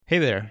Hey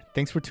there,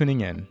 thanks for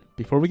tuning in.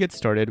 Before we get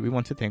started, we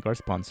want to thank our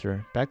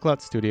sponsor, Backlot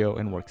Studio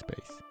and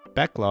Workspace.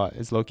 Backlot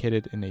is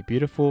located in a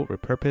beautiful,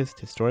 repurposed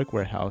historic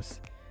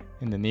warehouse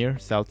in the near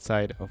south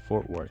side of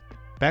Fort Worth.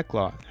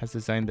 Backlot has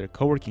designed their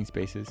co-working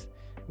spaces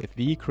with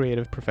the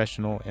creative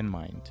professional in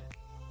mind.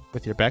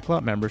 With your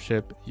Backlot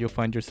membership, you'll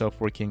find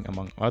yourself working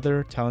among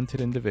other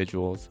talented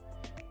individuals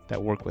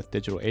that work with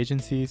digital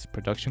agencies,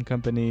 production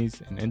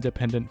companies, and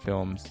independent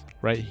films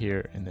right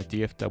here in the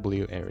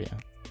DFW area.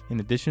 In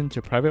addition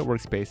to private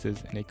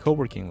workspaces and a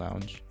co-working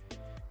lounge,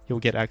 you'll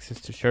get access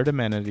to shared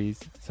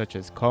amenities such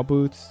as call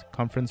booths,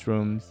 conference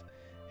rooms,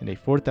 and a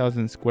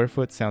 4,000 square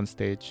foot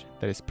soundstage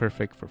that is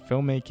perfect for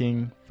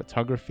filmmaking,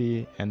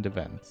 photography, and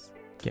events.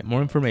 Get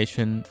more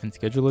information and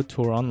schedule a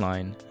tour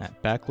online at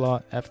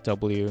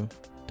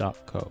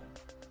backlotfw.co.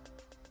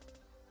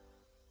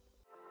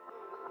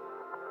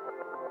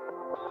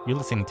 You're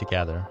listening to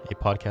Gather, a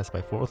podcast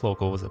by Fort Worth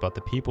locals about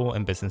the people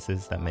and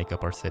businesses that make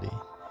up our city.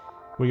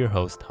 We're your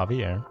host,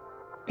 Javier.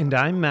 And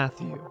I'm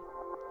Matthew.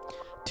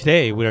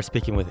 Today, we are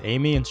speaking with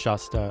Amy and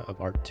Shasta of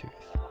Arttooth.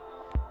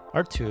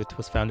 Arttooth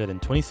was founded in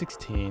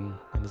 2016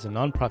 and is a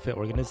nonprofit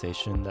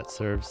organization that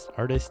serves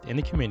artists in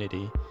the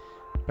community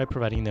by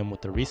providing them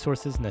with the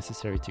resources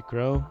necessary to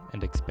grow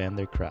and expand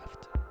their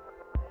craft.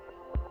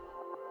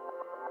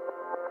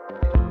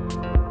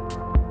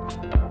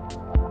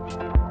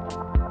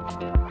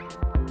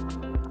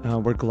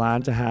 We're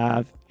glad to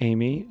have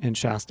Amy and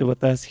Shasta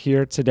with us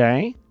here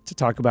today to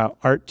talk about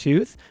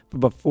Arttooth. But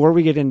before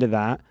we get into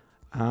that,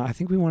 I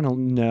think we want to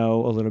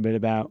know a little bit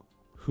about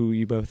who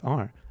you both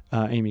are.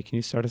 Amy, can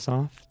you start us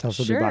off? Tell us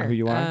a little bit about who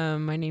you are.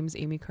 My name is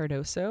Amy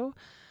Cardoso.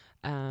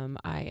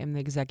 I am the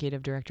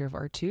executive director of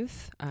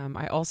Arttooth.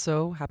 I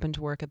also happen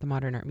to work at the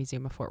Modern Art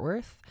Museum of Fort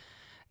Worth.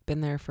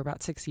 Been there for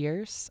about 6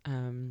 years.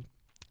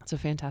 It's a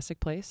fantastic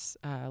place.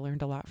 I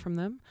learned a lot from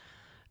them.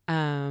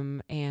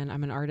 And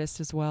I'm an artist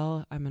as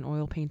well. I'm an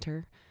oil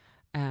painter.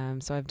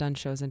 So I've done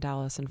shows in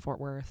Dallas and Fort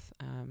Worth.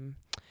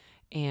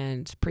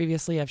 And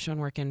previously I've shown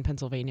work in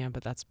Pennsylvania,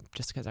 but that's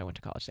just because I went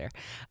to college there.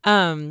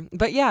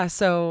 But yeah,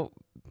 so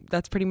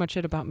that's pretty much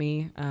it about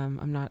me.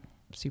 I'm not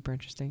super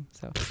interesting.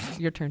 So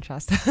your turn,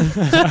 Shasta.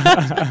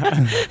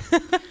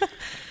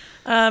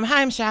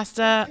 Hi, I'm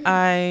Shasta.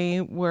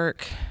 I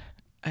work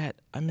at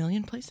a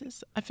million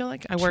places. I feel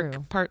like I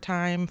work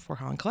part-time for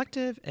Holland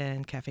Collective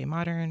and Cafe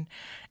Modern,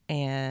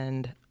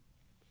 and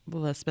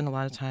I spend a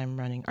lot of time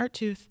running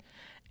Arttooth.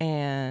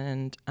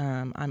 And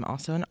I'm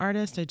also an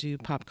artist. I do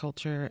pop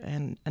culture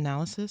and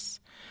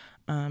analysis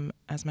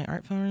as my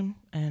art form,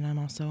 and I'm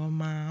also a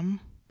mom.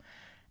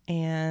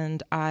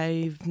 And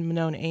I've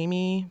known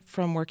Amy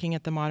from working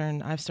at the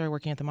Modern. I've started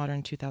working at the Modern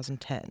in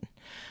 2010,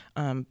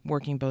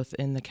 working both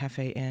in the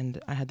cafe,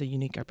 and I had the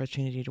unique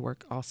opportunity to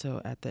work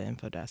also at the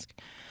info desk.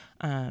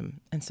 And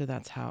so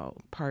that's how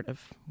part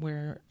of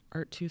where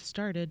Arttooth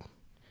started.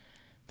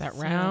 That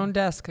round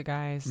desk,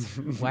 guys.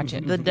 Watch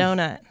it. The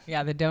donut.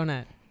 Yeah, the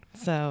donut.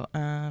 So,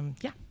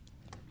 yeah.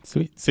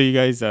 Sweet. So you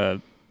guys,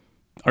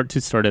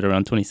 Arttooth started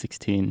around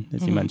 2016,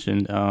 as you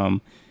mentioned.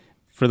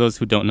 For those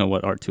who don't know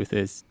what Arttooth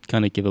is,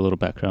 kind of give a little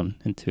background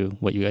into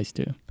what you guys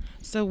do.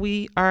 So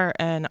we are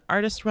an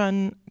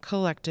artist-run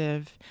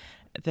collective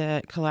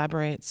that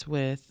collaborates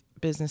with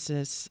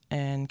businesses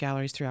and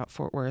galleries throughout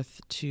Fort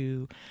Worth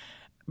to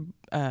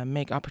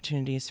make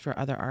opportunities for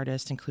other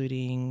artists,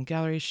 including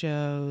gallery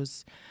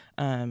shows,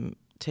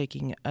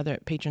 taking other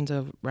patrons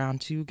around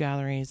to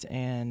galleries,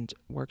 and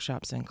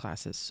workshops and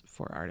classes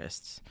for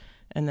artists.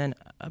 And then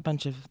a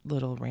bunch of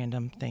little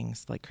random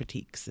things like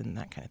critiques and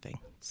that kind of thing.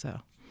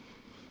 So,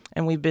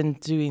 and we've been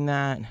doing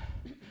that.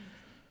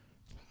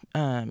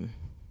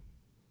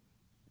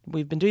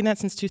 We've been doing that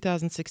since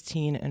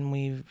 2016, and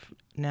we've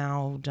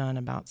now done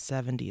about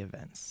 70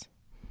 events.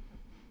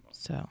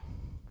 So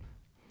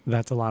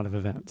That's a lot of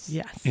events.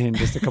 Yes. In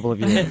just a couple of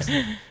years.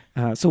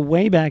 So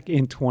way back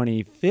in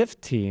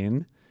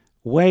 2015,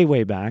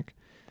 way back,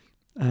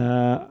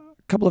 a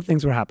couple of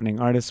things were happening.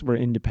 Artists were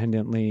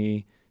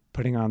independently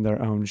putting on their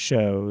own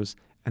shows,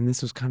 and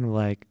this was kind of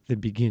like the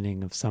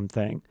beginning of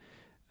something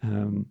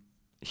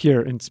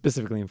here, and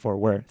specifically in Fort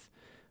Worth.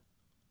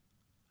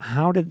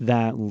 How did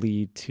that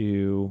lead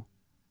to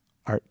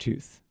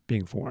Arttooth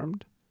being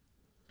formed?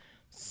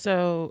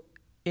 So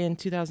in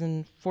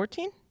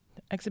 2014,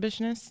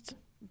 Exhibitionist.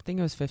 I think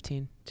it was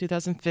 15.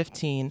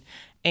 2015,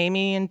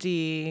 Amy and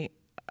Dee,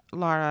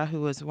 Lara,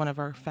 who was one of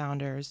our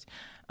founders,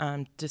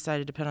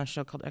 decided to put on a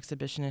show called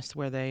Exhibitionist,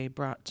 where they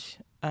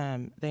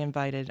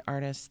invited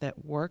artists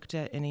that worked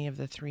at any of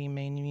the three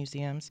main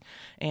museums,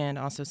 and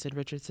also Sid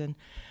Richardson,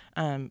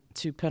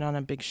 to put on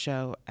a big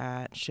show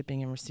at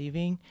Shipping and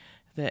Receiving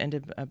that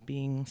ended up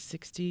being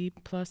 60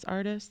 plus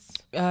artists.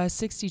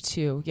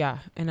 62, yeah,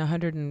 and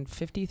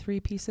 153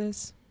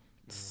 pieces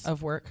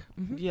of work.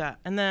 Mm-hmm. Yeah,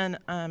 and then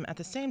at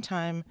the same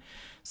time,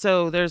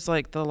 so there's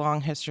like the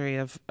long history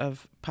of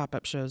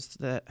pop-up shows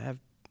that have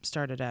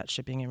started at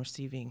Shipping and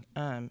Receiving.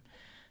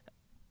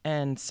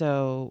 And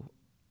so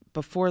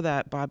before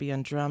that, Bobby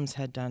on Drums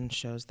had done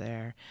shows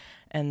there.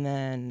 And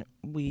then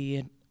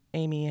we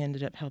Amy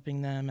ended up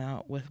helping them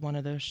out with one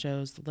of those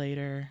shows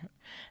later.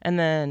 And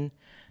then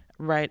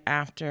right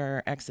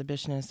after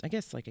Exhibitionist, I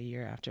guess like a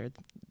year after,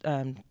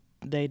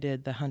 they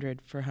did the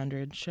 100 for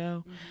 100 show.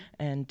 Mm-hmm.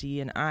 And Dee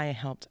and I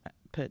helped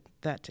put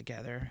that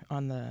together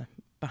on the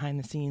behind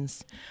the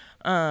scenes.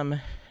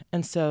 And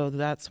so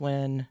that's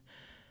when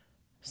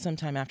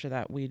sometime after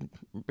that we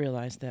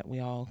realized that we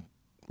all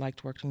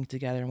liked working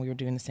together and we were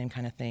doing the same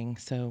kind of thing.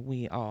 So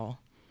we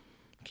all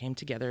came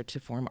together to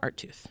form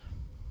Arttooth.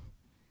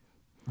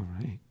 All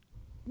right.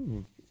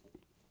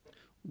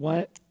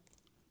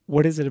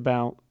 What is it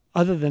about,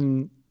 other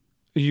than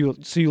you,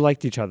 so you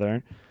liked each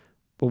other,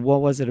 but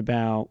what was it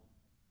about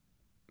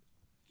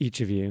each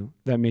of you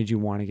that made you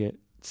want to get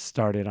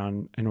started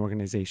on an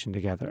organization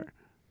together?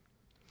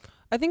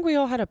 I think we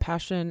all had a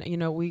passion. You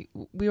know, we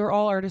were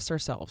all artists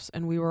ourselves,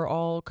 and we were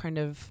all kind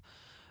of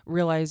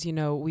realize, you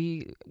know,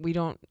 we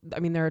don't, I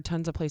mean, there are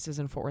tons of places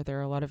in Fort Worth. There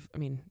are a lot of, I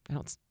mean, I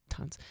don't,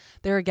 tons.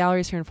 There are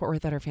galleries here in Fort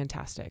Worth that are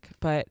fantastic,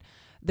 but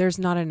there's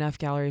not enough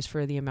galleries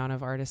for the amount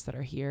of artists that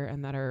are here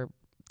and that are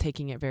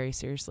taking it very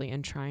seriously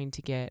and trying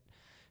to get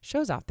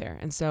shows out there.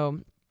 And so,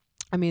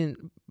 I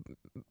mean,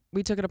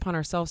 we took it upon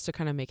ourselves to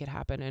kind of make it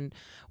happen. And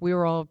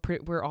we're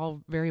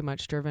all very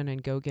much driven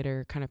and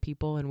go-getter kind of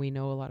people. And we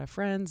know a lot of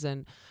friends.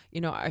 And,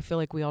 you know, I feel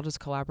like we all just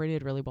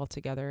collaborated really well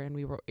together. And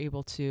we were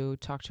able to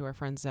talk to our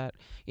friends that,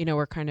 you know,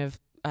 were kind of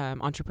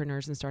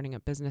entrepreneurs and starting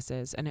up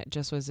businesses. And it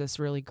just was this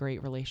really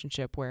great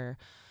relationship where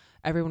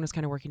everyone was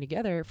kind of working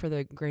together for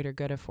the greater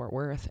good of Fort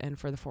Worth and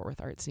for the Fort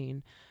Worth art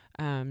scene.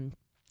 And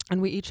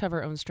we each have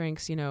our own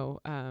strengths, you know,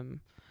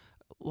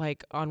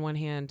 like on one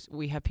hand,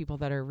 we have people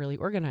that are really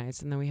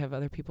organized, and then we have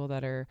other people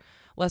that are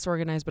less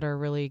organized, but are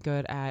really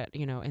good at,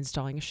 you know,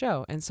 installing a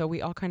show. And so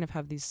we all kind of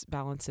have these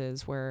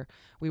balances where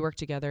we work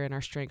together and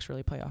our strengths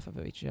really play off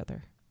of each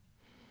other.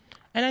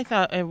 And I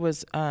thought it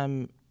was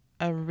a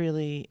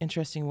really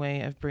interesting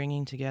way of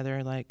bringing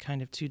together like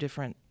kind of two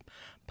different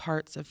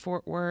parts of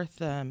Fort Worth.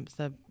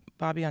 The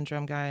Bobby on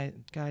drum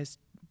guys,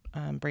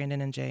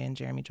 Brandon and Jay and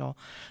Jeremy Joel,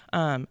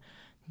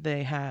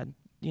 they had,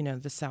 you know,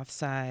 the South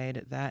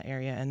Side, that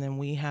area. And then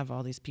we have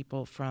all these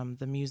people from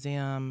the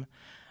museum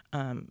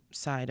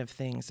side of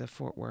things of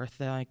Fort Worth.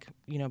 They're like,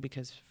 you know,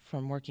 because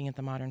from working at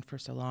the Modern for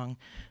so long,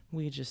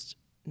 we just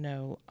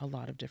know a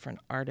lot of different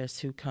artists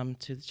who come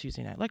to the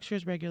Tuesday night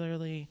lectures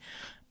regularly.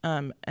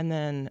 And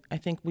then I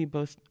think we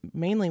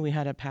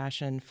had a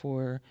passion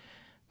for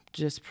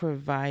just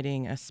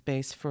providing a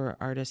space for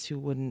artists who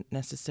wouldn't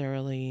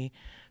necessarily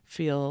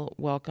feel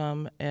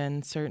welcome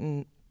in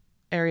certain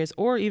areas,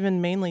 or even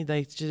mainly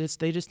they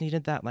just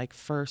needed that like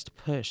first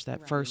push,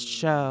 that first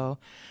show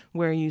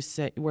where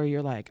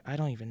you're like, I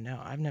don't even know,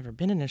 I've never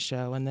been in a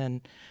show, and then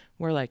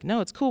we're like,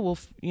 no, it's cool, we'll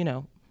you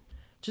know,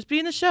 just be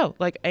in the show.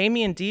 Like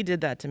Amy and Dee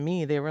did that to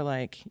me. They were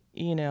like,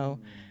 you know,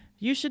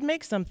 you should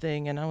make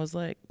something, and I was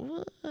like,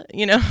 what?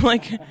 You know,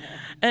 like,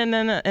 and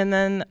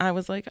then I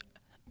was like,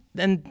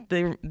 and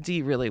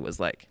Dee really was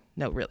like,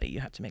 no, really, you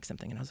have to make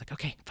something. And I was like,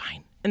 okay,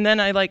 fine. And then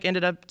I like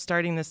ended up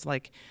starting this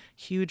like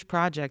huge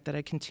project that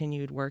I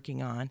continued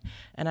working on.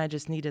 And I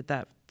just needed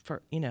that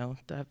for, you know,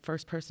 the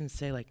first person to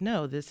say like,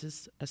 no, this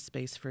is a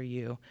space for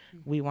you.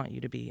 We want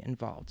you to be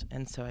involved.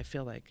 And so I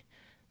feel like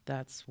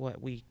that's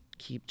what we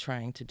keep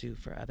trying to do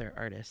for other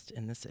artists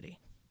in the city.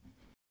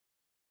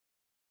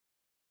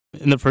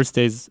 In the first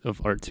days of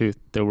Arttooth,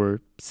 there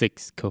were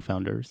 6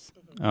 co-founders.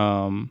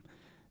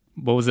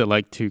 What was it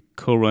like to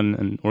co-run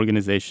an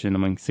organization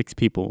among 6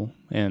 people,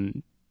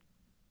 and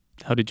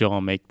how did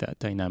y'all make that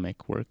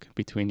dynamic work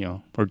between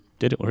y'all, or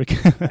did it work?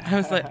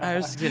 I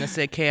was gonna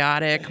say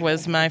chaotic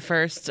was my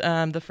first,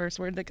 the first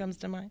word that comes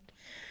to mind.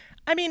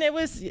 I mean, it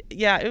was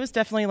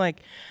definitely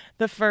like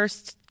the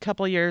first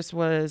couple years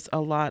was a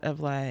lot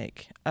of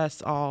like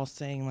us all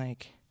saying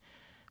like,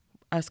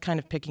 us kind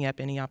of picking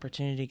up any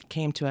opportunity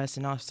came to us,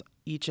 and also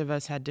each of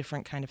us had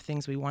different kind of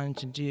things we wanted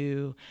to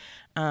do.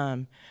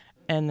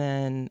 And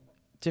then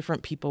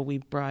different people we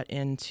brought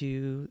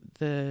into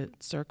the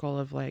circle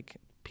of like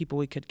people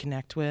we could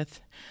connect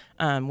with,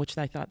 which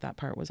I thought that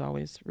part was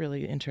always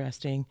really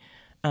interesting.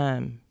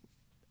 And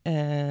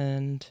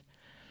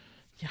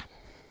yeah.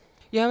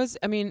 Yeah,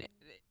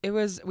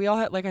 we all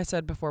had, like I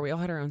said before, we all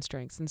had our own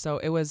strengths. And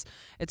so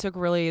it took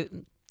really,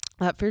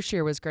 that first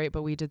year was great,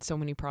 but we did so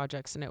many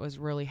projects and it was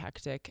really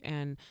hectic.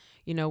 And,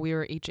 you know, we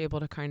were each able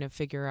to kind of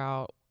figure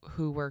out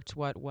who worked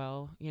what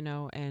well, you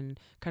know, and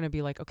kind of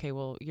be like, okay,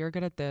 well, you're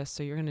good at this,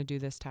 so you're going to do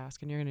this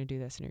task, and you're going to do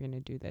this, and you're going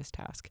to do this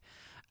task.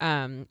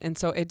 And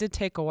so it did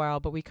take a while,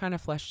 but we kind of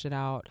fleshed it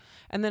out.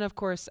 And then, of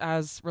course,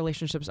 as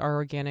relationships are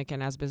organic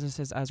and as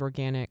businesses as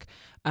organic,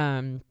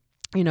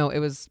 you know, it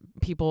was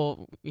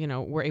people, you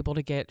know, were able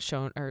to get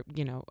shown or,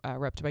 you know,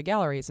 repped by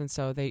galleries. And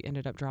so they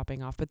ended up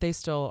dropping off, but they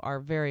still are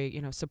very,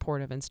 you know,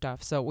 supportive and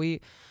stuff. So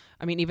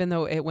even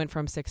though it went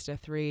from 6 to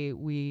 3,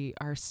 we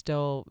are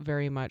still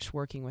very much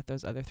working with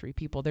those other 3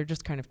 people. They're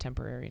just kind of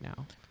temporary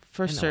now.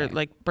 For sure.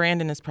 Like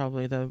Brandon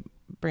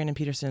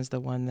Peterson is the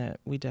one that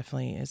we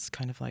definitely is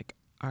kind of like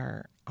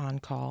our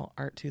on-call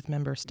Arttooth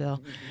member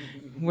still.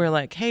 We're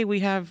like, hey, we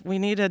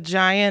need a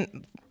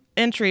giant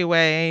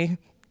entryway.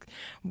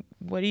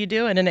 What are you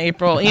doing in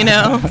April, you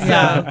know?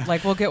 Yeah,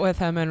 like we'll get with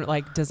him and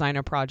like design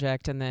a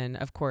project, and then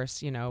of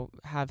course, you know,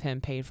 have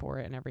him paid for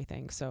it and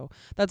everything. So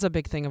that's a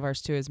big thing of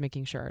ours too, is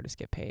making sure artists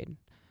get paid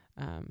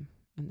in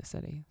the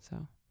city.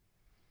 So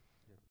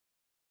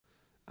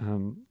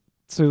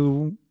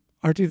so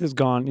Artooth has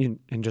gone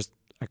in just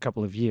a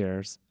couple of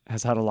years,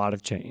 has had a lot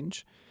of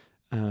change.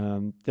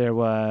 There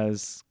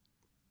was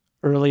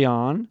early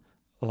on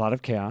a lot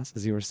of chaos,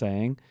 as you were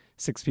saying,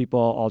 6 people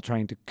all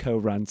trying to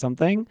co-run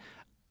something.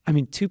 I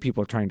mean, 2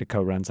 people trying to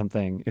co-run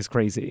something is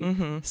crazy.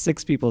 Mm-hmm.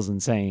 6 people is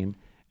insane,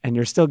 and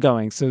you're still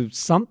going. So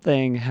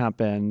something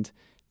happened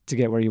to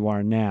get where you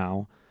are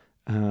now.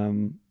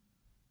 Can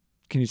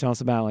you tell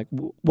us about, like,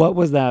 what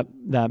was that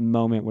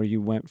moment where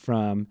you went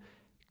from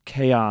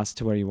chaos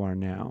to where you are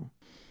now?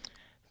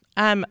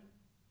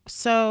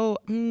 So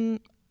I'm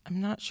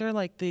not sure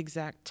like the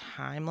exact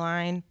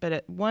timeline, but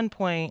at one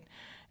point,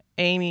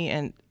 Amy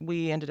and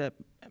we ended up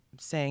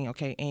saying,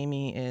 okay,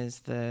 Amy is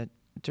the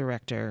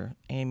director.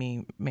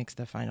 Amy makes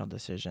the final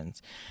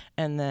decisions.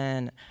 And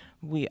then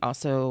we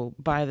also,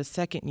 by the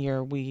second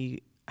year,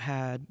 we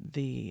had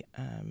the,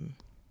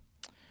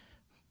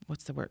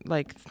 what's the word?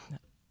 Like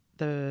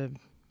the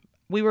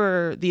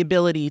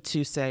ability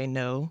to say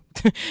no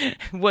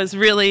was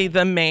really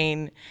the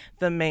main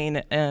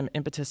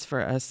impetus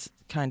for us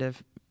kind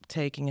of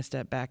taking a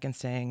step back and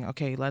saying,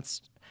 okay,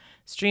 let's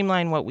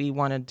streamline what we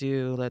want to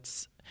do.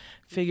 Let's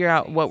figure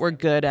out what we're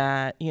good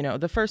at. You know,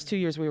 the first 2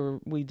 years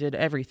we did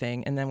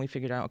everything, and then we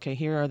figured out, okay,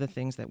 here are the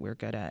things that we're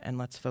good at, and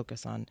let's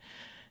focus on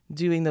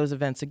doing those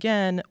events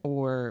again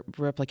or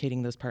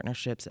replicating those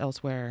partnerships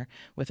elsewhere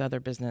with other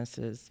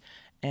businesses.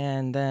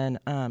 And then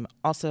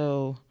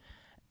also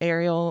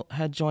Ariel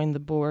had joined the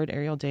board,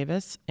 Ariel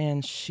Davis,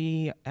 and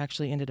she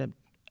actually ended up,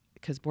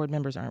 because board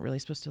members aren't really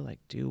supposed to like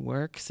do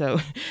work. So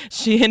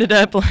she ended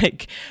up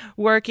like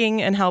working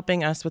and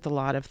helping us with a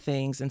lot of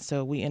things. And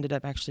so we ended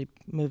up actually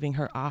moving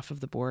her off of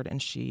the board,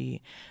 and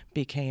she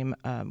became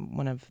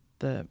one of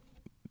the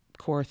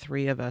core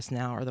 3 of us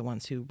now are the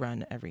ones who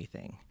run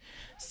everything.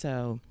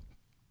 So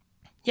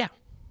yeah,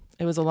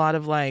 it was a lot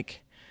of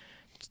like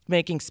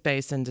making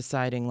space and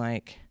deciding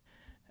like,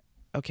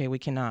 okay, we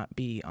cannot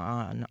be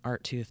on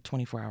Artooth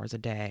 24 hours a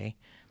day.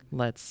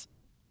 Let's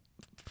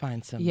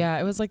find some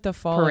it was like the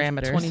fall parameters.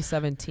 of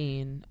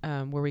 2017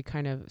 where we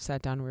kind of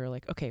sat down and we were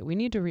like, okay, we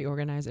need to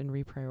reorganize and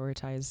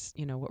reprioritize,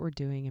 you know, what we're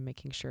doing, and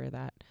making sure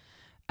that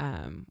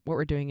what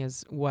we're doing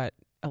is what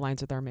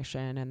aligns with our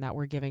mission, and that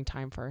we're giving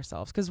time for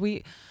ourselves. Because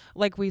we,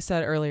 like we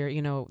said earlier,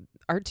 you know,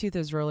 Artooth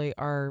is really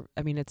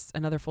it's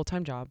another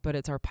full-time job, but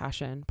it's our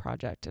passion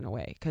project in a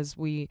way, because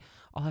we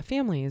all have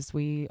families,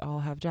 we all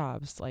have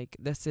jobs. Like,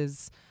 this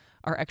is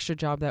our extra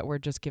job that we're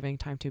just giving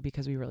time to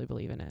because we really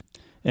believe in it.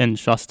 And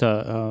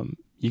Shasta,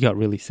 you got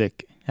really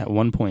sick at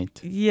one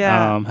point.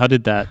 Yeah. How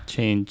did that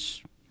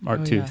change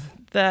Artooth?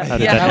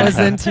 I was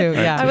into.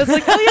 I was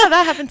like, oh yeah,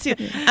 that happened too.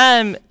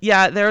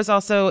 There was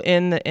also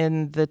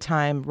in the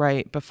time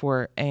right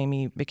before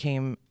Amy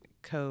became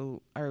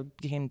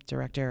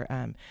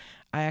director.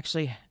 I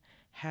actually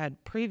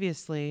had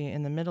previously,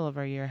 in the middle of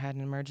our year, had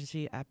an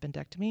emergency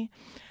appendectomy,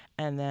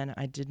 and then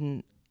I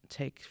didn't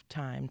take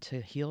time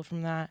to heal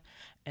from that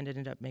and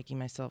ended up making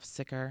myself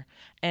sicker.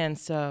 And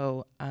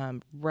so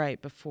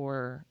right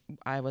before,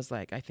 I was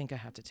like, I think I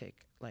have to take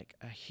like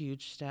a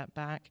huge step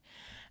back.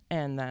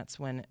 And that's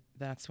when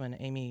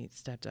Amy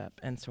stepped up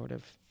and sort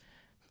of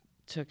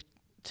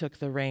took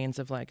the reins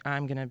of like,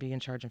 I'm going to be in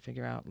charge and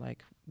figure out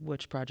like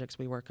which projects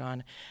we work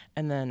on.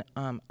 And then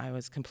I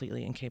was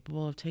completely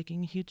incapable of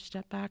taking a huge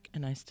step back,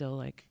 and I still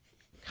like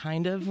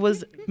kind of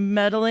was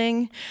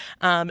meddling.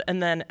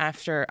 And then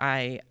after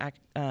I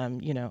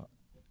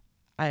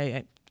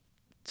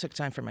took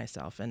time for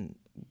myself and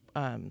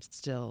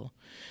still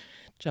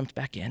jumped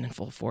back in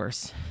full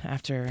force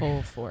after.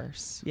 Full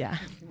force. Yeah.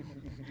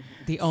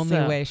 The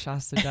only way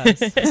Shasta does.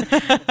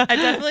 I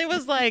definitely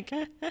was like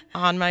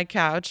on my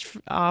couch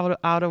out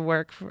of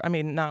work.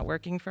 Not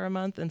working for a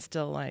month, and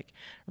still like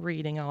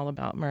reading all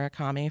about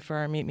Murakami for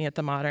our Meet Me at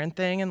the Modern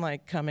thing, and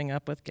like coming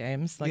up with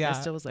games. Like I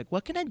still was like,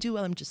 what can I do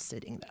while I'm just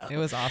sitting though? It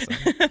was awesome.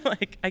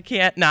 Like I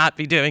can't not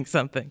be doing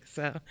something.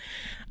 So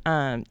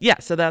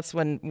so that's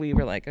when we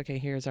were like, okay,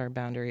 here's our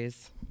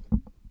boundaries.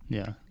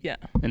 Yeah. Yeah.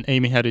 And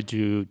Amy, how did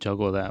you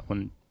juggle that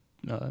when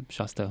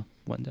Shasta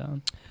went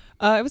down?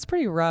 It was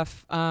pretty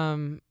rough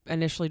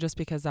initially, just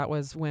because that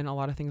was when a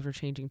lot of things were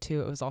changing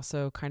too. It was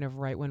also kind of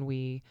right when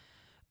we,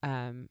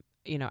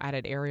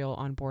 added Ariel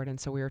on board. And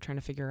so we were trying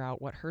to figure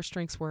out what her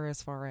strengths were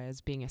as far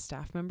as being a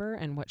staff member,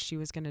 and what she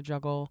was going to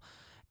juggle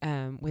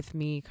with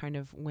me kind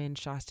of when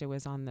Shasta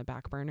was on the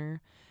back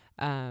burner.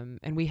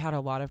 And we had a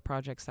lot of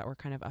projects that were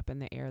kind of up in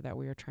the air that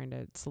we were trying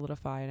to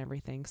solidify and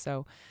everything.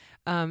 So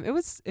it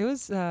was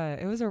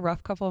a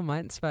rough couple of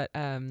months, but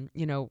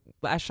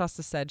as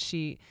Shasta said,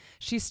 she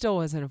still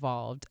was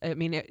involved. I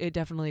mean, it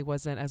definitely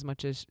wasn't as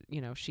much as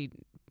she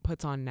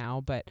puts on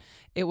now, but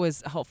it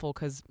was helpful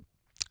because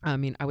I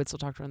mean, I would still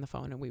talk to her on the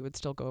phone and we would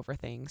still go over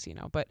things,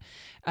 but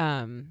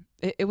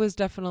it was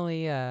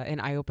definitely an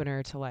eye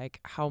opener to like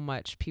how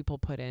much people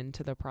put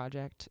into the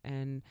project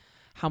and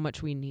how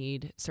much we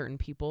need certain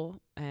people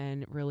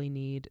and really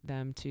need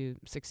them to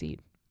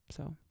succeed.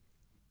 So.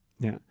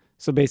 Yeah.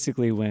 So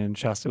basically when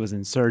Shasta was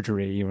in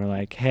surgery, you were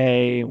like,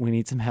 hey, we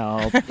need some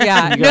help.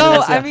 Yeah.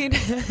 No, I mean,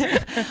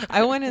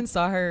 I went and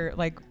saw her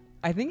like,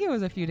 I think it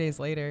was a few days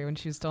later when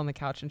she was still on the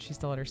couch and she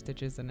still had her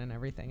stitches in and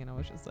everything. And I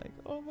was just like,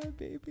 oh, my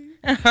baby.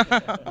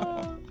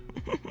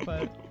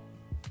 But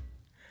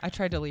I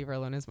tried to leave her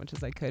alone as much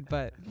as I could.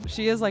 But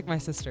she is like my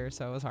sister,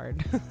 so it was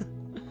hard.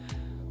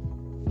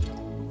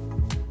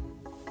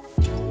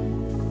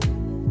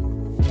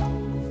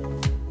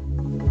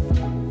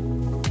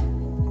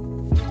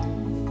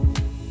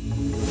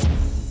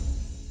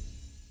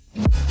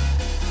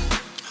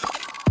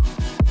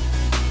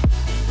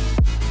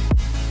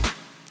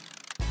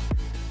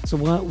 So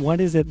what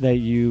is it that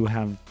you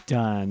have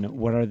done?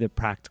 What are the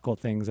practical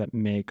things that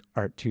make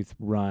ArtTooth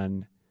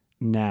run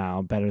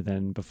now better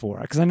than before?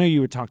 Because I know you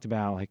had talked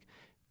about like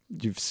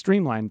you've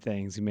streamlined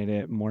things, you made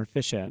it more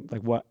efficient.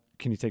 Like what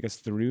can you take us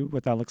through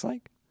what that looks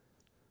like?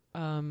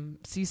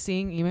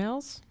 CCing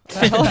emails.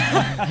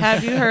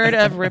 Have you heard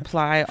of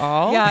Reply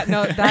All? Yeah,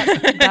 no,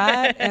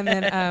 that and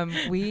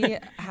then we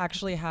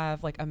actually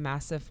have like a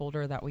massive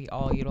folder that we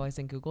all utilize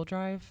in Google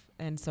Drive,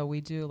 and so we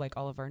do like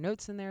all of our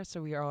notes in there,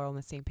 so we are all on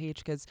the same page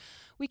because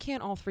we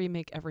can't all three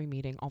make every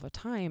meeting all the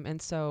time,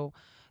 and so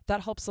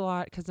that helps a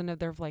lot because then if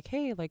they're like,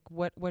 hey, like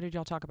what did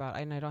y'all talk about?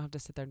 And I don't have to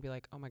sit there and be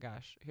like, oh my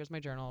gosh, here's my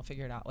journal, I'll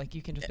figure it out. Like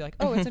you can just be like,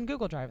 oh, it's in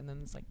Google Drive, and then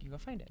it's like you go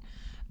find it.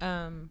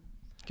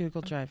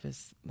 Google Drive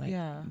is like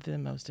the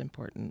most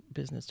important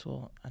business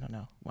tool. I don't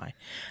know why.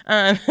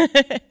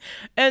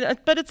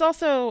 But it's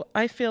also,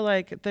 I feel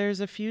like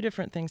there's a few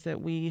different things that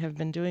we have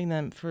been doing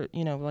them for,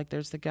 like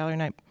there's the gallery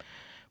night.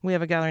 We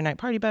have a gallery night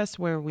party bus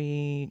where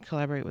we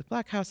collaborate with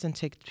Black House and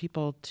take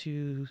people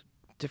to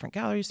different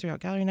galleries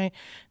throughout gallery night.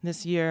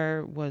 This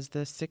year was the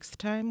 6th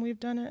time we've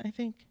done it, I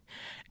think.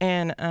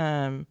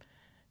 And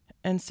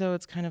so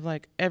it's kind of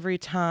like every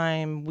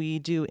time we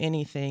do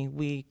anything,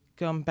 we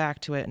come back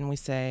to it and we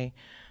say,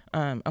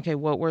 okay,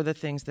 what were the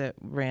things that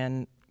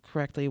ran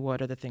correctly? What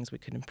are the things we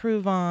could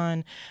improve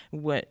on?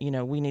 What,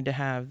 we need to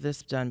have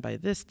this done by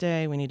this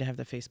day. We need to have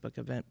the Facebook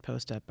event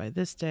post up by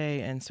this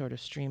day, and sort of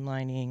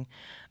streamlining,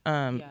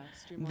 the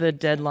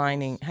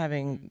deadlining,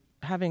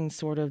 having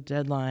sort of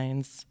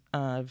deadlines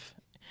of,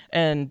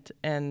 and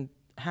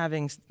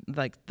having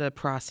like the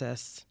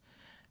process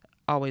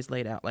always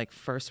laid out. Like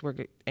first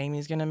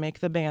Amy's going to make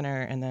the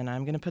banner and then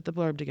I'm going to put the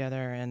blurb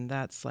together, and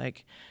that's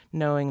like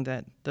knowing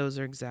that those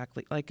are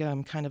exactly like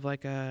kind of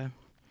like a,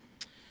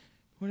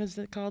 what is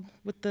it called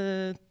with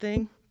the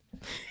thing?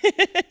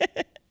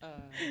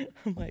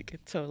 I'm like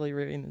totally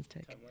ruining this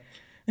take.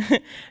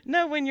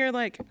 No, when you're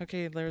like,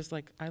 okay, there's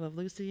like I Love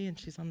Lucy and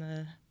she's on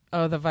the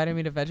the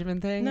vitamin to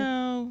vegemin thing.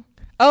 No.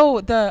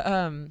 Oh,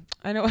 the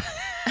I know.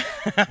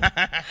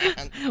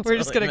 We're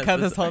just gonna cut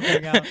this whole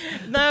thing out.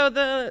 No,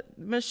 the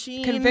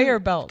machine conveyor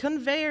belt.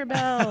 Yes.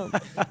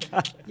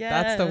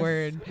 That's the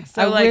word.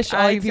 So I wish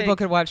all you people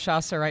could watch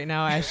Shasta right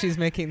now as she's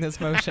making this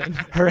motion.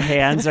 Her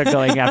hands are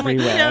going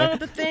everywhere.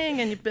 The thing,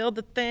 and you build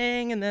the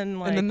thing, and then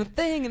like, and then the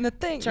thing, and the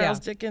thing.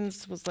 Charles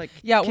Dickens was like,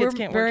 we're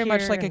very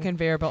much like a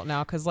conveyor belt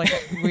now because like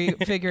we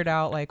figured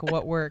out like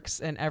what works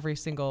in every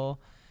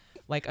single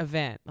like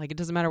event. Like it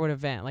doesn't matter what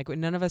event. Like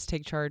none of us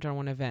take charge on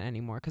one event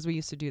anymore because we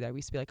used to do that. We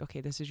used to be like, okay,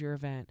 this is your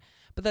event,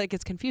 but that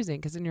gets confusing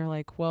because then you're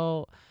like,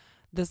 well,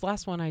 this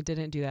last one I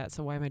didn't do that,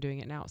 so why am I doing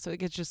it now? So it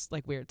gets just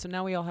like weird. So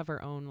now we all have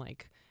our own,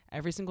 like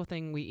every single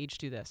thing we each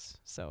do this.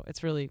 So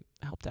it's really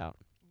helped out.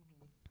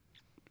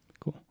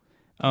 Cool.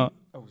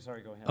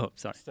 Sorry, go ahead. Oh,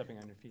 sorry. Stepping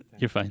on your feet.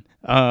 You're fine.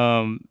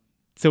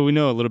 So we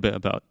know a little bit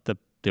about the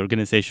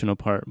organizational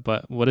part,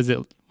 but what does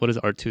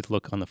ArtTooth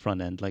look on the front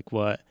end? Like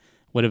what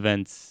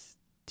events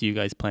do you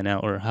guys plan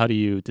out, or how do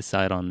you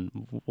decide on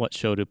what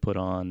show to put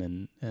on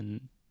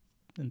and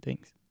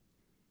things?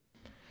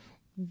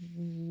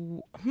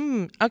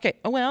 Okay.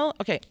 Well,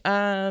 okay.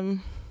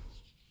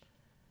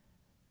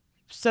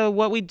 So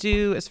what we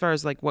do as far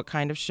as like what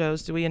kind of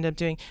shows do we end up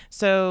doing?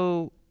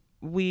 So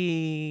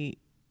the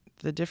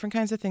different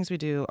kinds of things we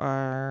do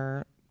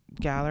are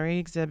gallery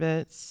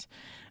exhibits,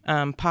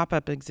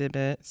 pop-up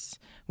exhibits,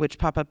 which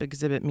pop-up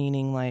exhibit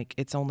meaning like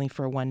it's only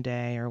for one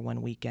day or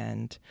one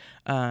weekend,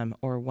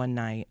 or one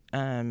night.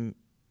 And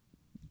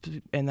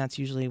that's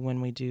usually when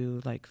we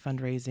do like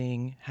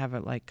fundraising, have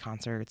it like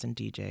concerts and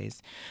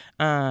DJs.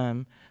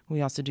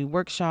 We also do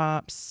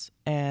workshops,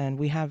 and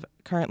we're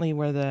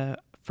the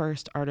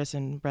first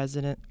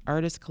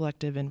artist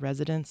collective in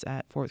residence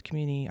at Fourth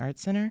Community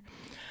Arts Center.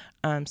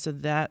 So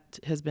that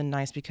has been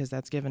nice because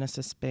that's given us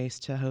a space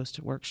to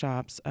host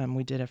workshops.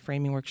 We did a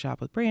framing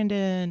workshop with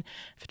Brandon,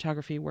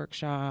 photography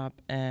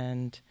workshop,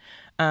 and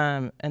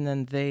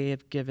then they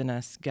have given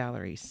us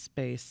gallery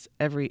space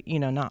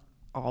not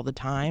all the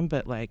time,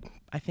 but like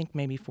I think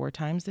maybe 4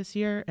 times this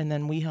year. And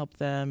then we help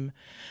them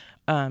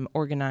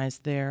organize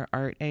their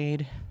Art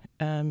Aid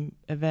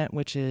event,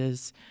 which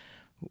is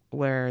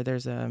where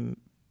there's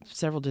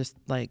several just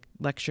like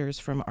lectures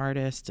from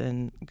artists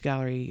and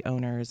gallery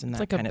owners and it's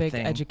that like kind a of big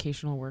thing.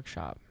 educational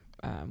workshop,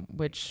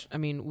 which I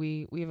mean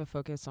we have a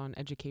focus on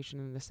education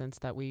in the sense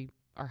that we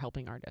are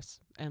helping artists,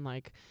 and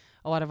like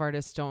a lot of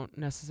artists don't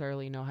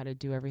necessarily know how to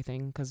do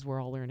everything because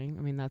we're all learning.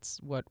 I mean, that's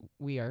what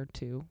we are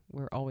too.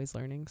 We're always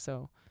learning.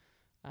 So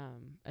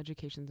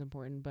education's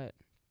important. But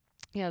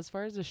yeah, as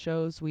far as the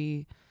shows,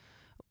 we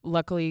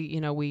luckily, you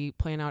know, we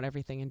plan out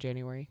everything in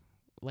January,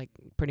 like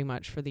pretty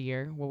much for the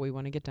year, what we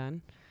want to get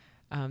done.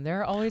 There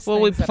are always Well,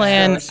 we things that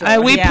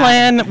plan. We Yeah.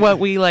 plan what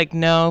we like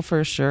know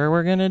for sure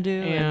we're gonna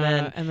do,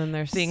 and then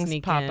there's things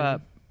pop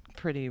up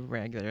pretty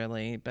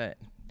regularly. But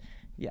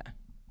yeah,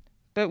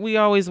 but we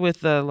always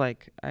with the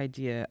like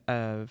idea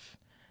of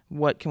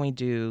what can we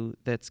do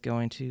that's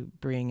going to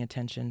bring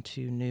attention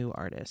to new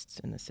artists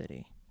in the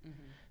city.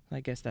 I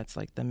guess that's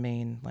like the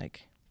main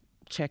like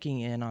checking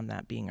in on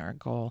that being our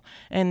goal.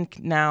 And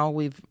now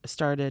we've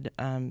started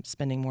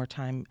spending more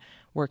time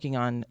working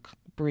on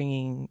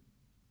bringing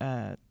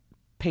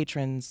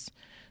patrons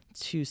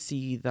to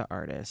see the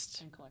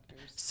artist. and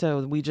collectors.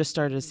 So we just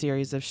started a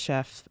series of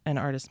chef and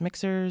artist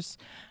mixers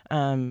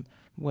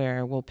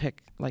where we'll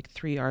pick like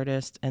 3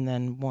 artists and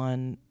then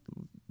 1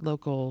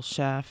 local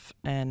chef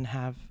and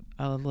have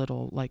a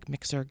little like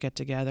mixer get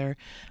together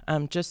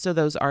just so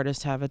those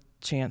artists have a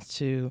chance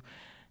to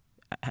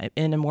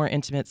in a more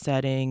intimate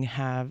setting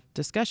have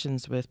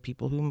discussions with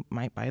people who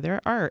might buy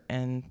their art.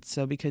 And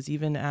so because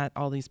even at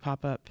all these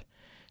pop-up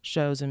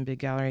shows and big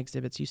gallery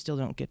exhibits, you still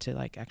don't get to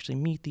like actually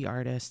meet the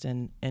artist,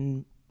 and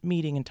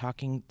meeting and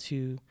talking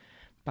to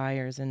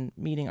buyers and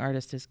meeting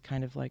artists is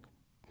kind of like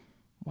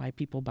why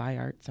people buy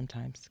art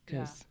sometimes.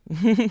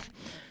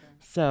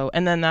 So,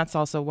 and then that's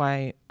also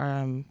why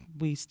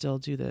we still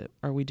do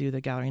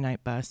the gallery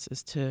night bus,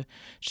 is to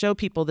show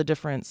people the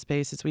different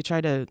spaces. We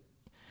try to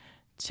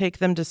take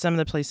them to some of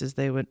the places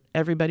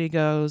everybody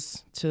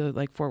goes to,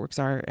 like Fort Works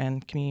Art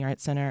and Community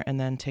Arts Center, and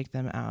then take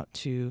them out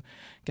to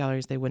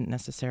galleries they wouldn't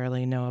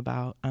necessarily know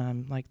about.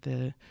 Like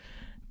the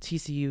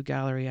TCU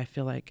gallery, I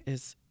feel like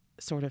is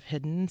sort of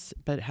hidden,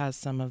 but has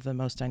some of the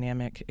most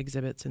dynamic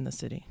exhibits in the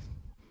city.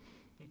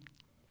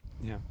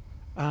 Yeah.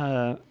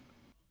 I'm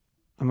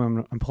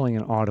pulling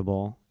an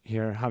audible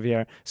here,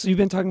 Javier. So you've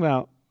been talking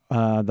about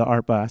the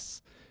art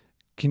bus.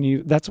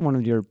 That's one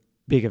of your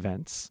big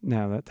events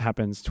now that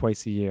happens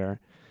twice a year.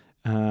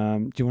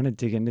 Do you want to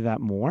dig into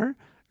that more?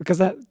 Because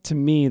that, to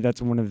me,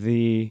 that's one of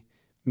the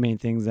main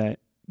things that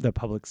the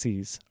public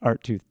sees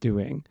ArtTooth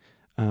doing.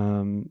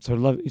 So I'd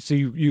love. So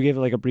you gave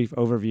like a brief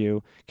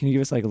overview. Can you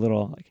give us like a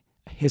little like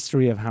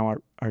history of how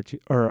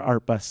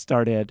Art Bus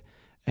started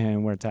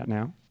and where it's at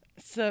now?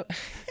 So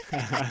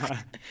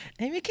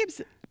Amy keeps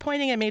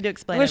pointing at me to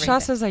explain. It was everything.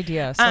 Shasta's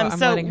idea, so I'm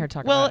letting her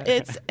talk about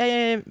it.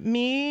 Well, it's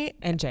me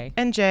and Jay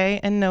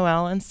and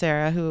Noelle and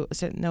Sarah,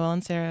 Noelle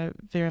and Sarah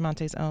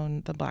Viramontes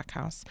own the Black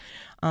House,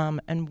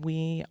 and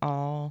we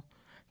all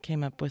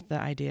came up with the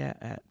idea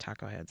at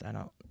Taco Heads.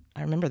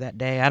 I remember that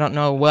day. I don't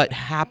know what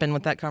happened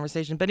with that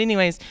conversation, but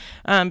anyways,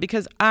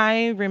 because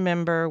I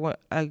remember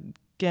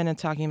in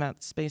talking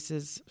about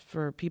spaces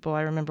for people.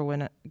 I remember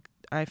when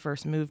I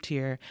first moved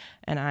here,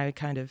 and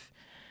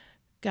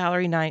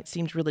gallery night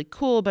seemed really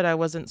cool, but I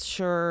wasn't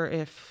sure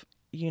if,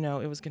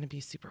 it was going to be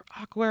super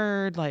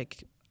awkward,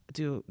 like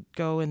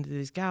go into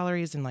these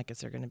galleries and like, is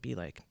there going to be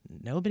like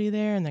nobody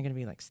there and they're going to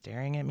be like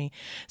staring at me?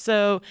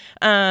 So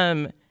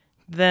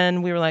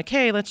then we were like,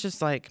 hey, let's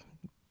just like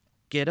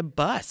get a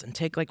bus and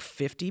take like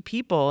 50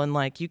 people, and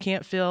like you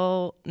can't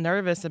feel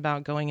nervous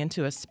about going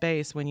into a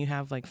space when you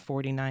have like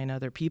 49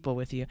 other people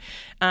with you.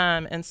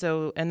 And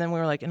then we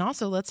were like, and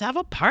also let's have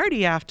a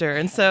party after.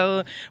 And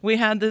so we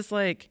had this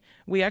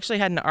we actually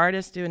had an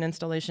artist do an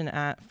installation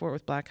at Fort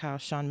Worth Black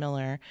House, Sean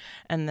Miller,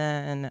 and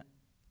then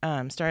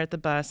started the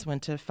bus,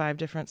 went to 5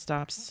 different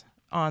stops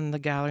on the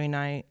gallery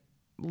night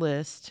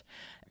list,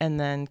 and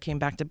then came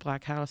back to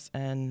Black House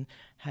and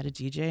had a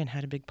DJ and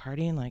had a big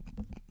party, and like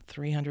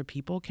 300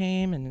 people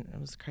came, and it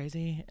was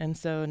crazy. And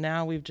so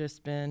now we've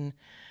just been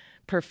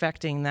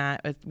perfecting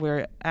that.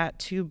 We're at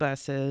 2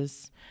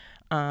 buses,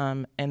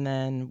 and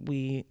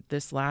then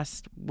this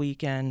last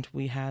weekend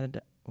we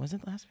had, was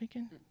it last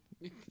weekend?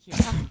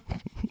 Yeah.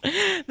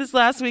 This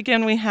last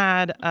weekend we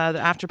had the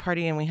after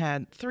party, and we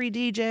had 3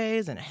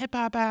 DJs and a hip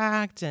hop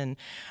act and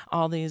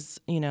all these,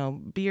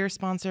 beer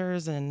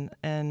sponsors, and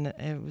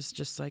it was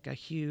just like a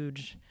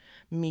huge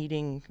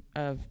meeting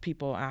of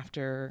people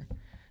after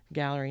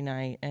gallery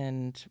night,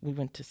 and we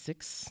went to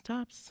 6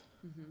 stops.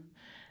 Mm-hmm.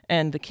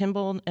 And the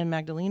Kimball and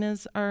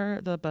Magdalena's are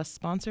the bus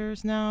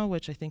sponsors now,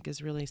 which I think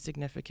is really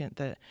significant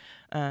that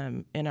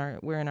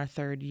we're in our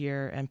 3rd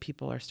year, and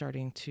people are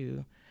starting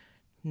to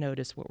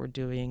notice what we're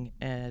doing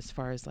as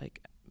far as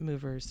like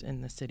movers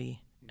in the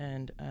city,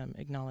 and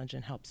acknowledge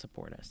and help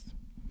support us.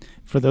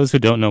 For those who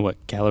don't know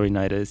what gallery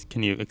night is,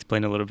 can you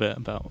explain a little bit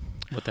about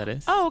what that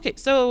is? Oh, okay.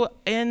 So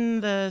in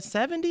the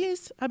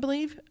 70s, I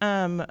believe,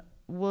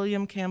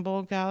 William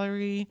Campbell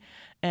Gallery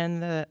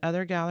and the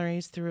other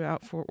galleries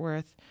throughout Fort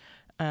Worth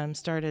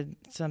started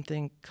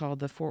something called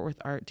the Fort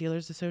Worth Art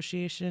Dealers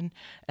Association,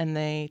 and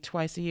they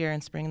twice a year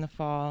in spring and the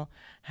fall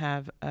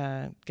have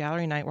a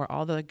gallery night where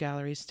all the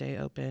galleries stay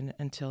open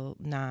until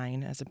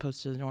 9, as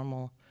opposed to the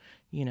normal,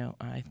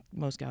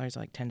 most galleries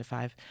are like 10 to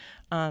 5,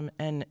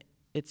 and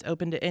it's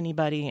open to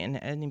anybody,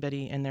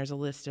 and there's a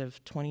list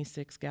of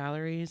 26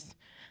 galleries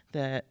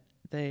that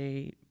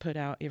they put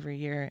out every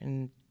year,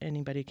 and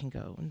anybody can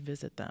go and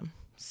visit them.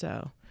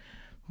 So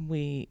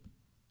we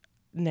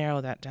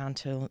narrow that down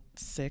to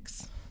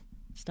 6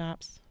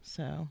 stops.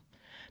 So,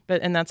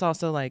 and that's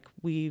also like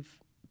we've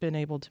been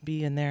able to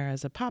be in there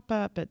as a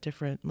pop-up at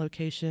different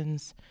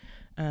locations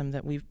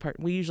that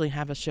we usually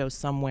have a show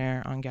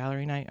somewhere on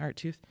Gallery Night Art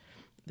Tooth.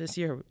 This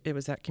year it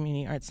was at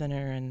Community Art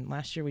Center, and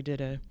last year we did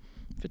a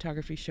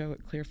photography show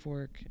at Clear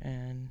Fork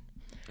and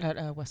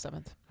at West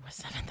 7th.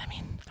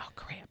 Oh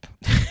crap.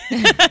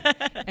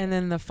 And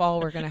then the fall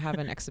we're going to have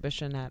an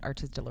exhibition at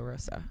Artes de la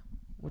Rosa,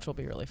 which will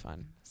be really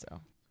fun. So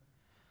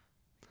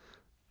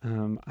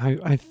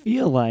I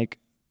feel like,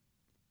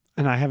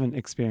 and I haven't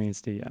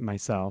experienced it yet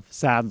myself,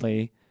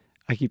 sadly,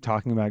 I keep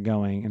talking about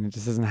going and it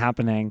just isn't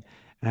happening,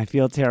 and I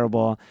feel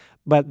terrible.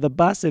 But the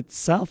bus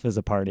itself is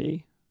a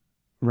party,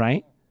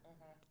 right?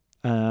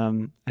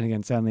 And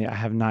again, sadly, I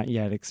have not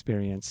yet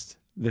experienced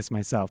this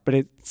myself, but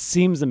it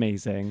seems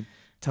amazing.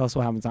 Tell us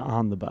what happens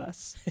on the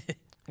bus.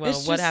 Well,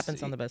 what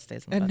happens on the bus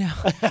stays on the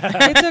bus. No.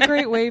 It's a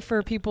great way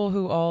for people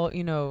who all,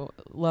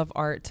 love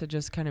art to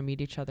just kind of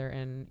meet each other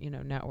and,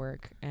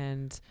 network.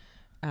 And,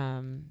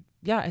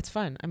 it's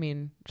fun. I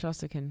mean,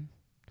 Shasta can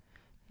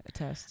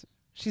attest.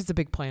 She's the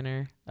big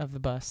planner of the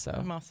bus, so.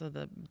 I'm also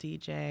the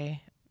DJ.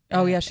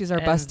 Oh, yeah, she's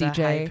our bus DJ.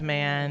 The hype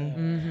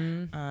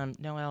man.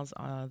 Mm-hmm. Noelle's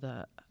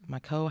my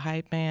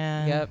co-hype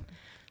man. Yep.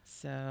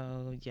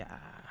 So, yeah,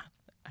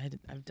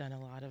 I've done a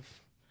lot of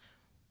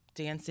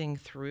dancing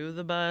through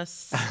the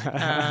bus.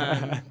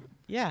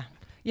 Yeah.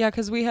 Yeah,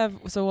 because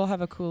we'll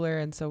have a cooler,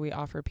 and so we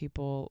offer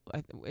people,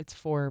 it's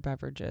 4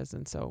 beverages,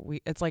 and so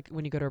it's like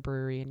when you go to a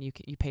brewery and you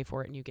pay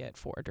for it and you get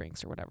 4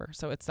 drinks or whatever.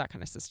 So it's that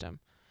kind of system.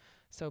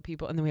 So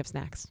people, and then we have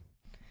snacks.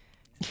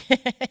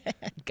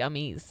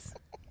 Gummies.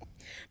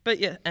 But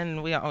yeah,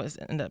 and we always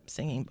end up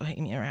singing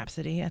Bohemian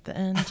Rhapsody at the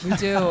end. We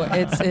do.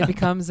 It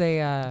becomes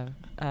a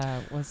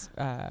oh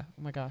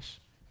my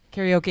gosh,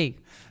 karaoke.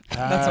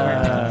 That's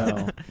a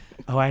word.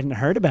 Oh, I hadn't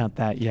heard about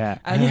that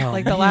yet.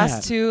 Like the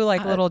last 2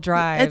 little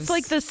drives. It's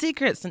like the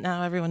secrets.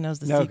 Now everyone knows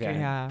the secret.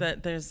 Yeah.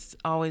 But there's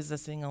always a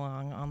sing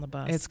along on the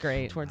bus. It's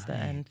great. Towards the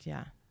end.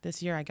 Yeah.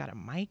 This year I got a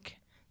mic.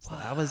 So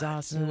that was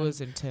awesome. It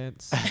was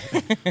intense.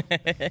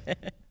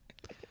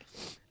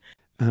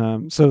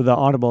 So the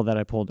Audible that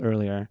I pulled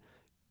earlier,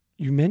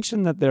 you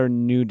mentioned that there are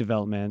new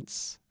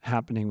developments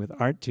happening with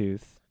Art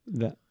Tooth.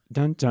 Tell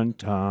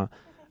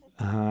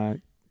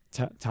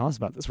us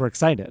about this. We're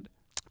excited.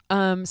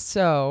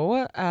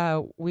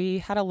 So we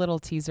had a little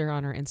teaser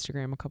on our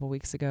Instagram a couple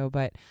weeks ago,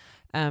 but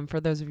for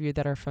those of you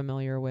that are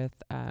familiar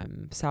with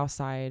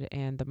Southside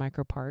and the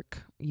Micro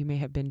Park, you may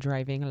have been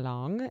driving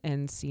along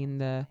and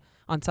seen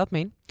on South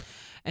Main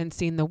and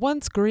seen the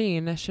once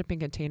green shipping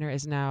container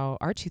is now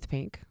Art Tooth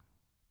pink.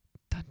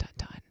 Dun, dun,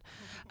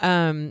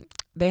 dun.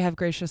 They have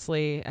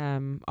graciously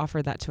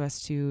offered that to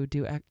us to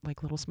do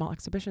little small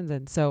exhibitions.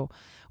 And so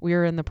we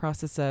are in the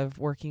process of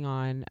working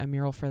on a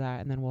mural for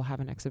that. And then we'll have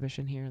an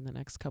exhibition here in the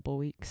next couple of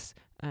weeks.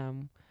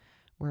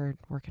 We're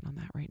working on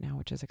that right now,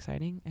 which is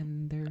exciting.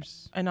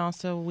 And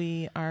also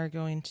we are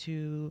going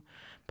to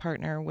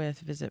partner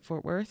with Visit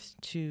Fort Worth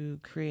to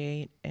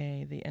create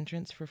the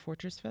entrance for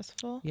Fortress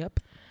Festival. Yep.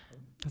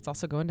 That's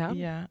also going down.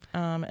 Yeah.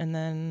 And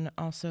then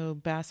also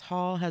Bass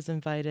Hall has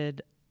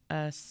invited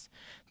us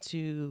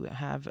to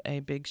have a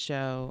big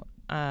show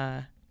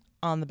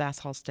on the Bass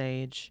Hall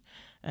stage,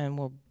 and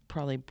we'll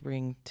probably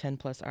bring 10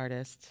 plus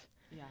artists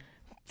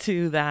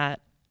to that,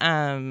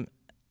 and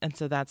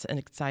so that's an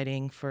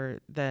exciting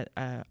for that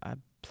a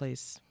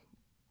place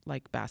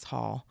like Bass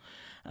Hall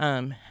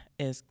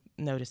is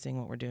noticing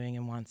what we're doing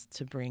and wants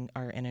to bring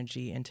our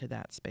energy into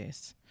that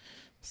space.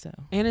 So,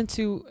 and in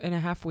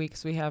 2.5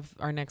 weeks we have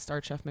our next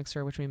Art Chef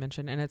Mixer, which we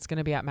mentioned, and it's going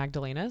to be at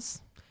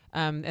Magdalena's.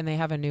 And they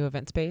have a new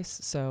event space,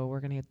 so we're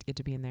going to get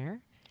to be in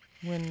there.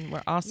 When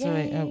we're also,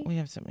 we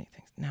have so many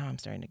things. Now I'm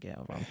starting to get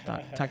over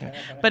talking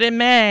about. But in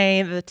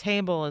May, the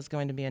table is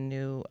going to be a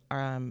new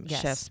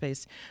chef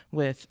space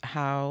with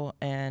Howe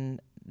and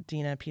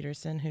Dina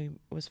Peterson, who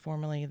was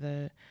formerly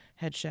the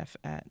head chef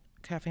at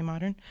Cafe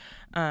Modern.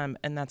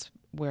 And that's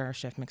where our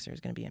chef mixer is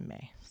going to be in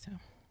May. So,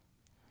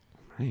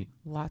 right.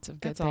 Lots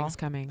of good things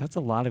coming. That's a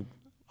lot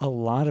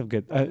of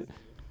good.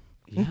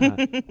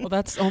 Yeah. Well,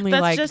 that's only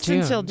that's just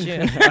June. Until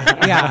June.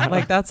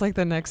 Yeah, that's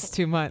the next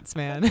 2 months,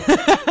 man.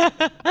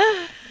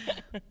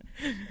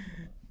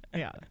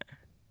 Yeah.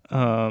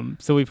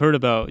 So we've heard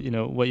about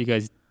how you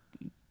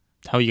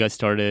guys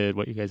started,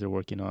 what you guys are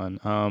working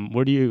on.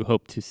 Where do you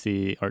hope to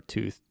see Art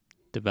Tooth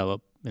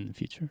develop in the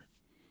future?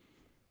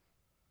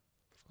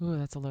 Ooh,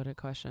 that's a loaded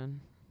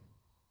question.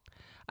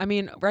 I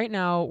mean, right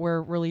now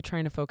we're really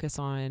trying to focus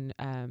on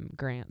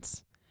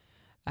grants.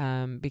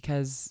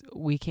 because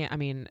we can't, I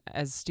mean,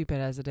 as stupid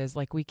as it is,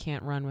 like we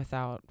can't run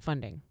without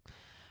funding.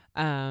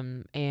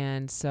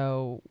 And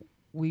so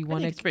we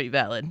want to. It's pretty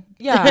valid.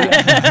 Yeah.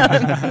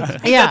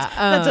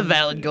 That's a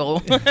valid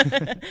goal.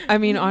 I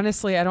mean,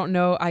 honestly, I don't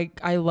know.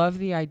 I love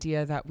the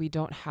idea that we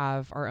don't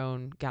have our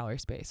own gallery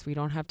space. We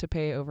don't have to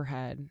pay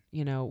overhead.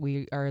 You know,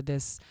 we are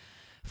this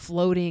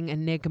floating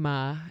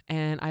enigma,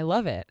 and I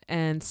love it.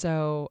 And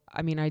so,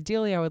 I mean,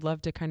 ideally I would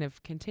love to kind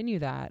of continue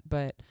that,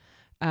 but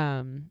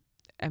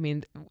I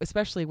mean,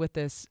 especially with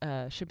this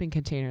shipping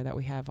container that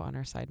we have on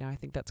our side now, I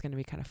think that's going to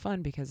be kind of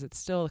fun because it's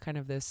still kind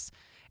of this,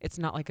 it's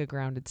not like a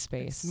grounded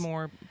space. It's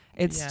more,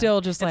 it's still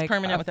just it's like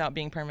permanent without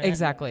being permanent.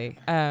 Exactly.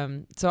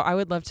 So I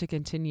would love to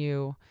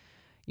continue,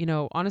 you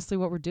know, honestly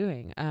what we're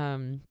doing.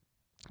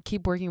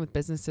 Keep working with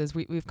businesses.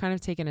 We've kind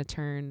of taken a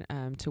turn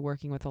to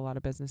working with a lot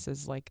of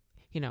businesses, like,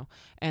 you know,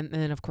 and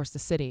then of course the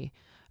city.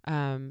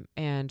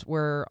 And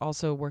we're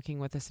also working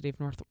with the city of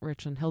North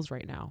Richland Hills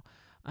right now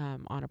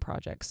on a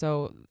project.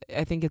 So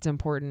I think it's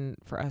important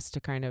for us to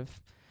kind of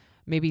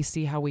maybe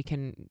see how we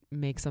can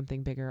make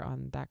something bigger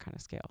on that kind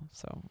of scale.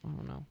 So I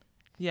don't know.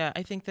 Yeah,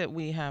 I think that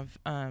we have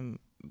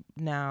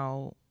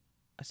now,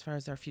 as far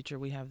as our future,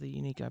 we have the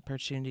unique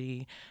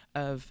opportunity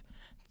of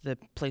the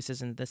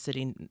places in the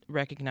city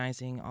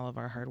recognizing all of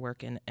our hard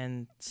work.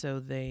 And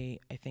so I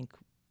think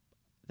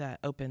that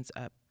opens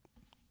up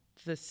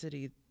the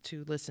city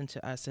to listen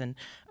to us and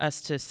us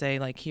to say,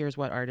 like, here's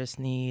what artists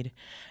need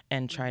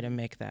and try to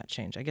make that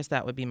change. I guess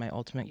that would be my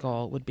ultimate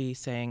goal, would be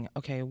saying,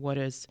 okay, what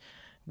is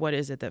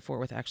it that Fort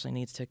Worth actually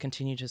needs to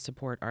continue to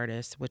support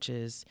artists, which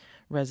is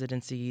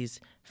residencies,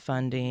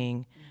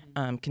 funding,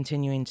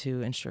 continuing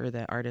to ensure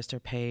that artists are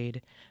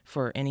paid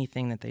for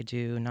anything that they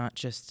do, not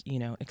just, you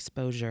know,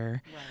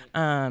 exposure.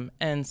 Right.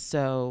 And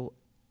so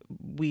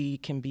we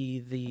can be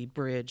the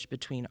bridge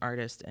between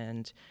artists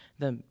and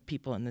the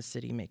people in the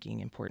city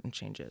making important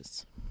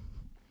changes.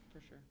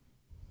 For sure.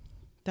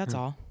 That's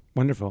all.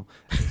 Wonderful.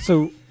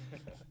 So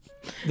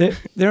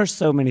there are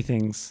so many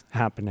things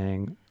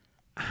happening.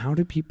 How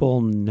do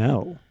people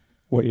know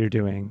what you're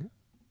doing?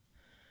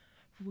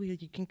 Well,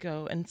 you can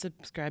go and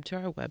subscribe to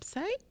our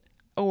website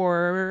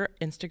or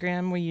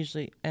Instagram. We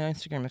usually,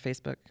 Instagram and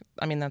Facebook.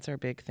 I mean, that's our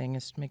big thing,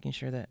 is making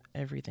sure that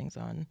everything's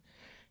on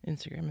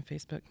Instagram and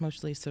Facebook,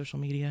 mostly social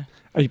media.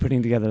 Are you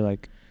putting together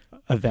like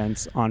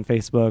events on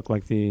Facebook,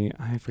 like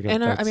I forget.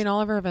 And I mean,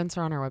 all of our events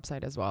are on our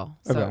website as well.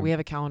 So Okay. we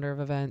have a calendar of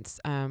events.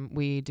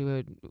 We do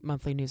a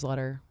monthly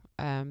newsletter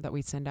that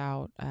we send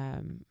out,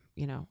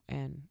 you know,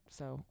 and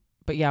so,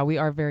 but yeah, we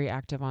are very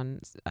active on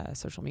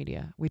social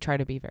media. We try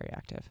to be very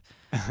active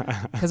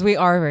because we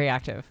are very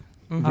active,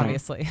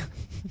 obviously.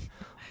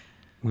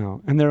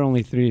 Well, and there are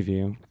only 3 of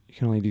you. You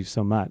can only do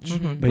so much.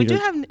 Mm-hmm. But We do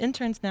have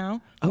interns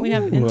now. We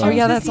have Oh. interns. Oh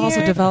yeah, this that's also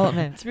year.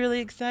 development. It's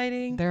really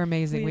exciting. They're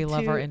amazing. We have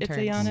love our 2. interns.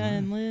 It's Ayana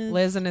and Liz.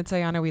 Liz and it's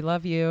Ayana, we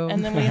love you.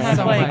 And then we have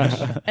so like,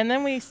 much. and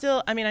then we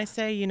still, I mean, I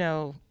say, you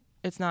know,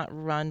 it's not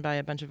run by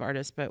a bunch of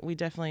artists, but we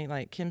definitely,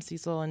 like, Kim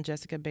Cecil and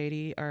Jessica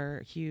Beatty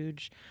are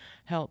huge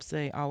helps.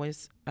 They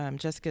always,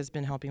 Jessica's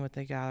been helping with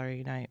the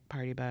Gallery Night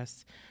Party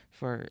Bus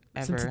forever.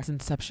 Since its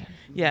inception.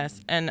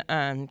 Yes.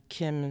 And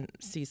Kim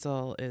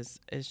Cecil is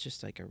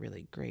just like a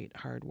really great,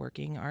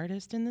 hardworking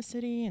artist in the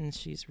city. And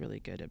she's really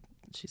good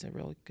she's a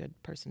really good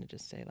person to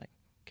just say, like,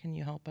 can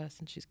you help us?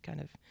 And she's kind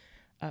of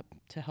up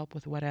to help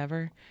with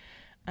whatever.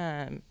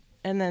 And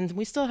then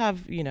we still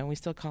have, you know, we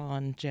still call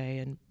on Jay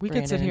and We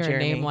Brandon could sit here and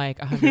Jeremy. name like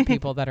 100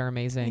 people that are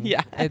amazing.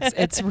 Yeah.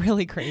 It's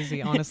really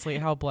crazy, honestly,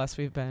 how blessed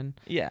we've been.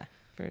 Yeah,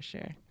 for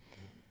sure.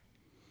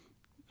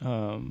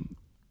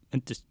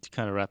 And just to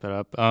kind of wrap it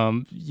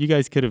up, you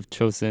guys could have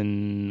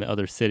chosen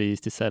other cities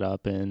to set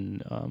up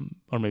in,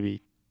 or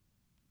maybe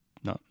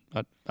not.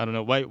 I don't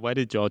know. Why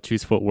did y'all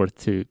choose Fort Worth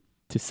to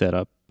set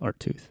up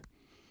Arttooth?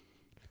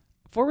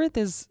 Fort Worth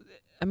is,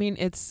 I mean,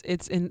 it's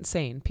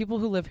insane. People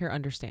who live here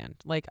understand.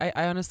 Like,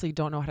 I honestly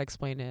don't know how to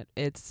explain it.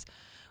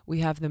 We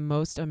have the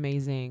most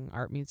amazing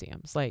art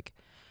museums. Like,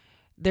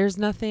 there's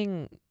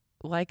nothing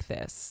like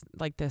this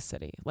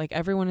city. Like,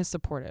 everyone is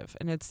supportive,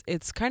 and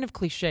it's kind of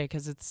cliche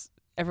because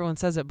everyone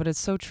says it, but it's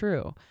so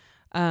true.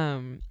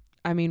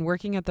 I mean,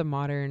 working at the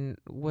Modern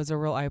was a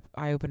real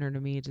eye opener to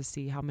me to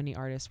see how many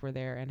artists were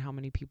there and how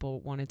many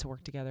people wanted to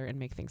work together and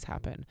make things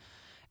happen.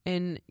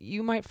 And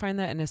you might find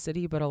that in a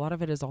city, but a lot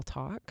of it is all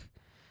talk.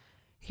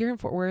 Here in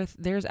Fort Worth,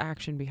 there's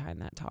action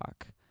behind that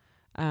talk.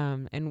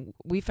 And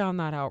we found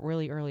that out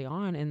really early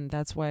on. And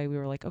that's why we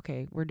were like,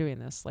 okay, we're doing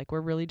this. Like,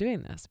 we're really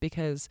doing this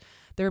because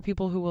there are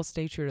people who will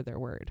stay true to their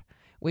word,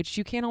 which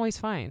you can't always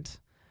find.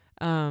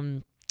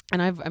 And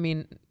I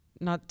mean,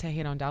 not to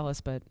hate on Dallas,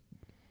 but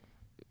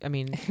I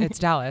mean, it's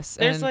Dallas.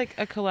 There's and like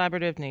a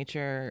collaborative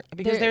nature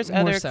because there's more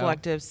other so.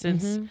 collectives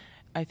since Mhm.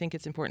 I think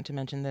it's important to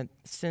mention that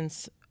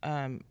since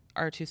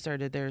R2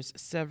 started, there's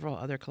several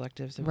other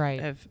collectives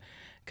have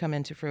come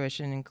into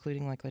fruition,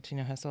 including like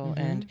Latino Hustle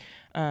and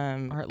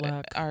Art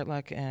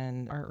Luck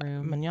and Art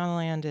Room, Manana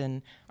Land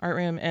and Art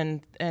Room,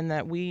 and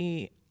that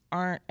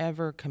aren't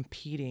ever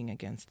competing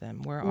against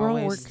them. We're all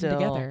always working still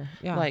together.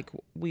 Yeah. like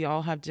we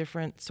all have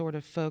different sort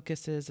of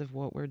focuses of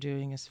what we're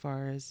doing as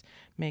far as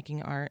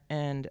making art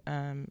and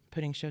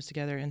putting shows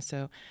together. And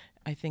so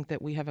I think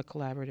that we have a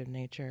collaborative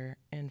nature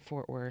in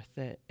Fort Worth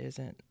that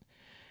isn't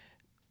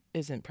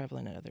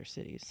prevalent in other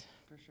cities.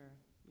 For sure.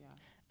 Yeah.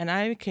 And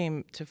I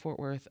came to Fort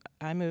Worth.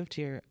 I moved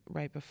here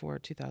right before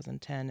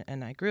 2010,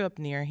 and I grew up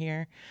near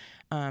here,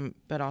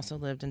 but also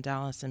lived in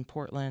Dallas and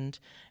Portland.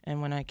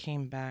 And when I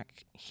came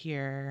back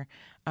here,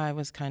 I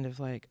was kind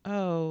of like,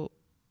 oh,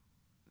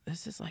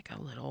 this is like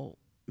a little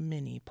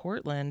mini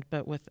Portland,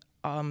 but with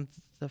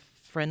the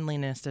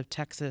friendliness of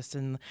Texas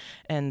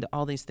and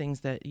all these things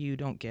that you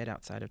don't get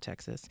outside of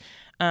Texas.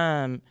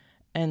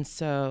 And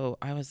so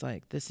I was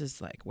like, this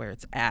is like where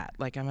it's at.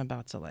 Like I'm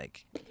about to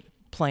like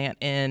plant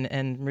in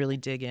and really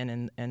dig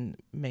in and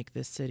make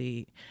this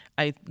city.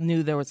 I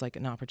knew there was like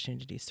an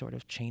opportunity to sort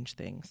of change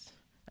things,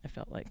 I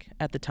felt like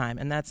at the time.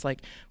 And that's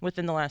like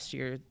within the last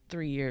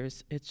 3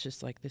 years, it's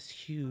just like this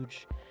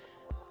huge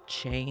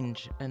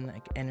change and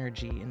like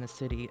energy in the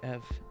city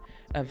of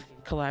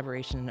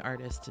collaboration and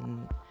artists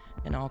and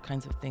all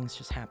kinds of things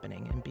just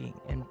happening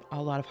and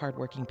a lot of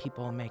hardworking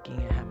people making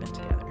it happen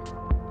together.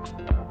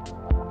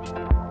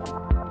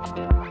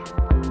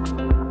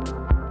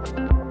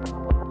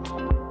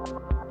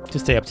 To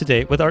stay up to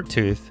date with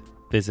Arttooth,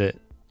 visit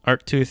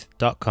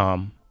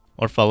arttooth.com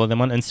or follow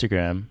them on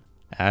Instagram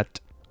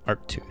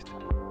 @Arttooth.